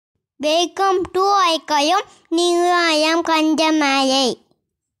Welcome to ஐக்கயம் நியூயம் Kanjamalai.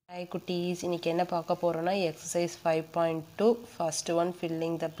 Hi குட்டீஸ், இன்னைக்கு என்ன பார்க்க போறோம்னா exercise 5.2 first one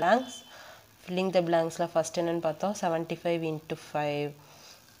filling the blanks. Filling the blanksல first என்னன்னு பார்த்தோம் 75 into 5.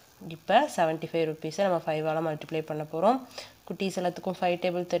 இப்போ 75 rupees நம்ம 5 ஆல மல்டிப்ளை பண்ண போறோம். குட்டீஸ் எல்லாத்துக்கும் 5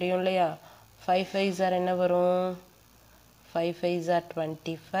 டேபிள் தெரியும் இல்லையா? 5 5s are என்ன வரும்? 5 5s are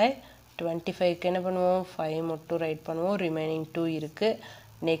 25. 25 க்கு என்ன பண்ணுவோம்? 5 மட்டும் ரைட் பண்ணுவோம். ரிமைனிங் 2 இருக்கு.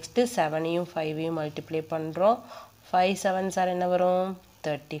 நெக்ஸ்ட் 7ஐயும் 5ஐயும் மல்டிப்ளை பண்றோம். 5 7s are என்ன வரும்?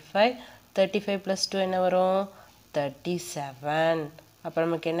 35. 35 plus 2 என்ன வரும்? 37. அப்ப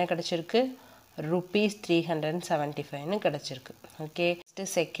நமக்கு என்ன கிடைச்சிருக்கு? rupees 375 ன்னு கிடைச்சிருக்கு. Okay. Next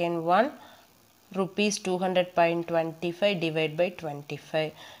second one rupees 200.25 divide by 25.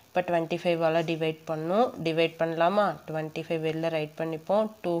 இப்போ 25 ஆல டிவைட் பண்ணனும். டிவைட் பண்ணலாமா? 25 வெளில ரைட் பண்ணிப்போம்.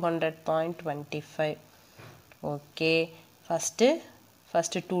 200.25. ஓகே.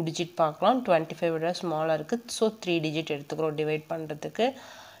 ஃபர்ஸ்ட் 2 டிஜிட் பார்க்கலாம். 25 விட ஸ்மாலா இருக்கு. சோ 3 டிஜிட் எடுத்துக்கிறோம் டிவைட் பண்றதுக்கு.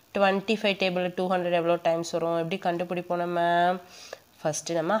 25 டேபிள்ல 200 எவ்வளவு டைம்ஸ் வரும்? எப்படி கண்டுபிடிப்போம் நம்ம?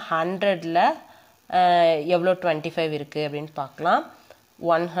 ஃபர்ஸ்ட் நம்ம 100ல எவ்வளவு 25 இருக்கு அப்படினு பார்க்கலாம்.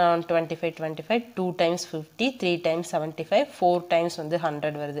 125 2 times 50 3 times 75 4 times வந்து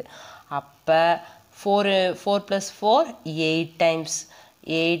 100 வருது. அப்ப 4 plus 4 8 times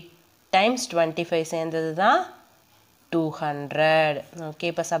 25 சேர்ந்தது தான் 200. ஓகே,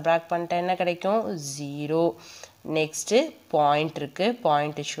 இப்போ சப்ட்ராக்ட் பண்ணிட்டா என்ன கிடைக்கும்? 0. நெக்ஸ்ட் பாயிண்ட் இருக்கு,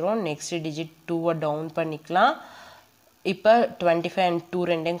 பாயிண்ட் வச்சுக்கிறோம். நெக்ஸ்ட் டிஜிட் 2 டவுன் பண்ணிக்கலாம். இப்போ 25 and 2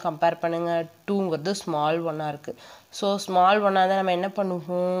 ரெண்டையும் கம்பேர் பண்ணுங்க. 2ங்கிறது ஸ்மால் ஒன்னா இருக்கு. ஸோ ஸ்மால் ஒன்னா தான் நம்ம என்ன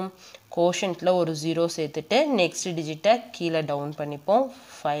பண்ணுவோம்? கோஷன்ட்ல ஒரு 0 சேர்த்துட்டு நெக்ஸ்ட் டிஜிட்டை கீழே டவுன் பண்ணிப்போம்.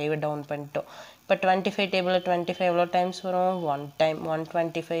 5 டவுன் பண்ணிட்டோம். இப்போ 25 டேபிள்ல 25 எவ்வளோ டைம்ஸ் வரும்? 1 டைம்.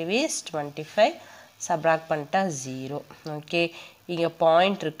 125 is 25. சப்ட்ராக்ட் பண்ணிட்டா 0. ஓகே, இங்கே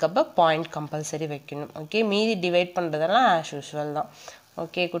பாயிண்ட் இருக்கப்ப பாயிண்ட் கம்பல்சரி வைக்கணும். ஓகே, மீதி டிவைட் பண்ணுறதெல்லாம் ஆஸ் யூஸ்வல் தான்.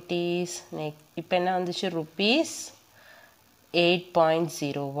 ஓகே குட்டீஸ், இப்போ என்ன வந்துச்சு? rupees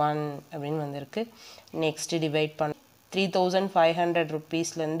 8.01 அப்படின்னு வந்திருக்கு. நெக்ஸ்ட் டிவைட் பண்ண 3500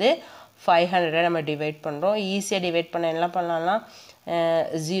 rupeesலேருந்து 500 நம்ம டிவைட் பண்ணுறோம். ஈஸியாக டிவைட் பண்ண என்ன பண்ணலாம்னா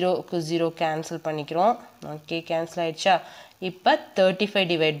 0க்கு 0 கேன்சல் பண்ணிக்கிறோம். ஓகே, கேன்சல் ஆயிடுச்சா? இப்போ 35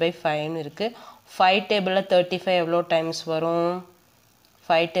 டிவைட் பை 5ன்னு இருக்கு. 5 டேபிளில் 35 எவ்வளோ டைம்ஸ் வரும்?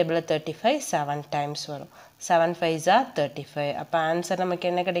 5 டேபிளில் 35 7 டைம்ஸ் வரும். 7 5s are 35. அப்போ ஆன்சர் நமக்கு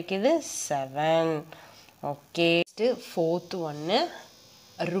என்ன கிடைக்குது? 7. ஓகே, ஃபோர்த் ஒன்று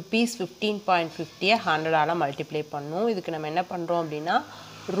rupees 15.50 100 ஆல மல்டிப்ளை பண்ணும். இதுக்கு நம்ம என்ன பண்ணுறோம் அப்படின்னா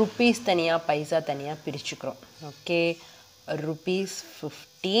ருபீஸ் தனியாக பைசா தனியாக பிரிச்சுக்கிறோம். ஓகே, rupees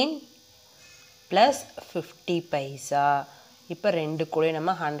 15 + 50 பைசா. இப்போ ரெண்டு கூட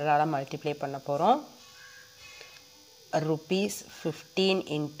நம்ம 100 ஆல மல்டிப்ளை பண்ண போகிறோம். rupees 15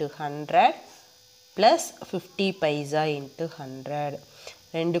 into 100 + 50 பைசா into 100.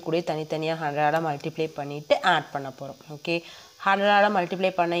 ரெண்டு கூட தனித்தனியாக 100 ஆல மல்டிப்ளை பண்ணிவிட்டு ஆட் பண்ண போகிறோம். ஓகே, 100 ஆல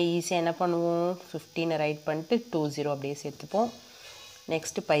மல்டிப்ளை பண்ண ஈஸியாக என்ன பண்ணுவோம்? 15 ரைட் பண்ணிட்டு 20 அப்படியே சேர்த்துப்போம்.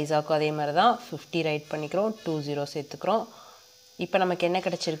 நெக்ஸ்ட் பைசாவுக்கும் அதே மாதிரி தான் 50 ரைட் பண்ணிக்கிறோம், 20 சேர்த்துக்கிறோம். இப்போ நமக்கு என்ன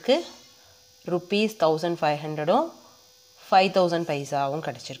கிடச்சிருக்கு? rupees 1500ம் 5000 பைசாவும்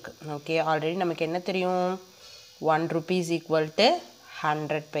கிடச்சிருக்கு. ஓகே, ஆல்ரெடி நமக்கு என்ன தெரியும்? 1 rupees equal to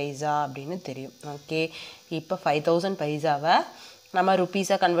 100 பைசா அப்படின்னு தெரியும். ஓகே, இப்போ 5000 பைசாவை நம்ம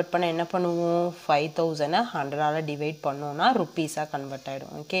ருப்பீஸாக கன்வெர்ட் பண்ண என்ன பண்ணுவோம்? 5000 100 ஆல டிவைட் பண்ணோம்னா ருப்பீஸாக கன்வெர்ட்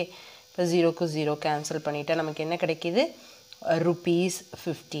ஆகிடும். ஓகே, இப்போ 0க்கு 0 கேன்சல் பண்ணிவிட்டு நமக்கு என்ன கிடைக்கிது? rupees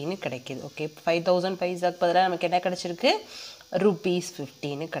 15 கிடைக்கிது. ஓகே, 5000 பைசாக்கு பதிலாக நமக்கு என்ன கிடச்சிருக்கு? rupees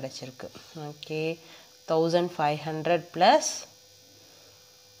 15 கிடச்சிருக்கு. Okay, 1500 +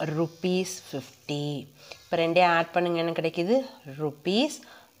 rupees 50. இப்போ ரெண்டையும் ஆட் பண்ணுங்க, என்ன கிடைக்கிது? rupees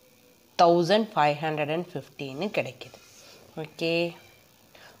 1515 கிடைக்கிது. ஓகே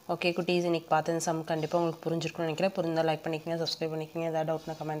ஓகே குட்டீஸ், இன்னைக்கு பார்த்த இந்த சம் கண்டிப்பாக உங்களுக்கு புரிஞ்சிருக்கும்னு நினைக்கிறேன். புரிஞ்சால் லைக் பண்ணிக்கங்க, சப்ஸ்கிரைப் பண்ணிக்கங்க. ஏதாவது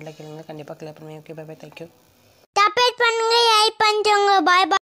டவுட்னா கமெண்ட்டில் கேளுங்க, கண்டிப்பாக கிளியர் பண்ணுவேன். Okay, by by, thank you. Support பண்ணுங்க, ஹெல்ப் பண்ணுங்க. By by.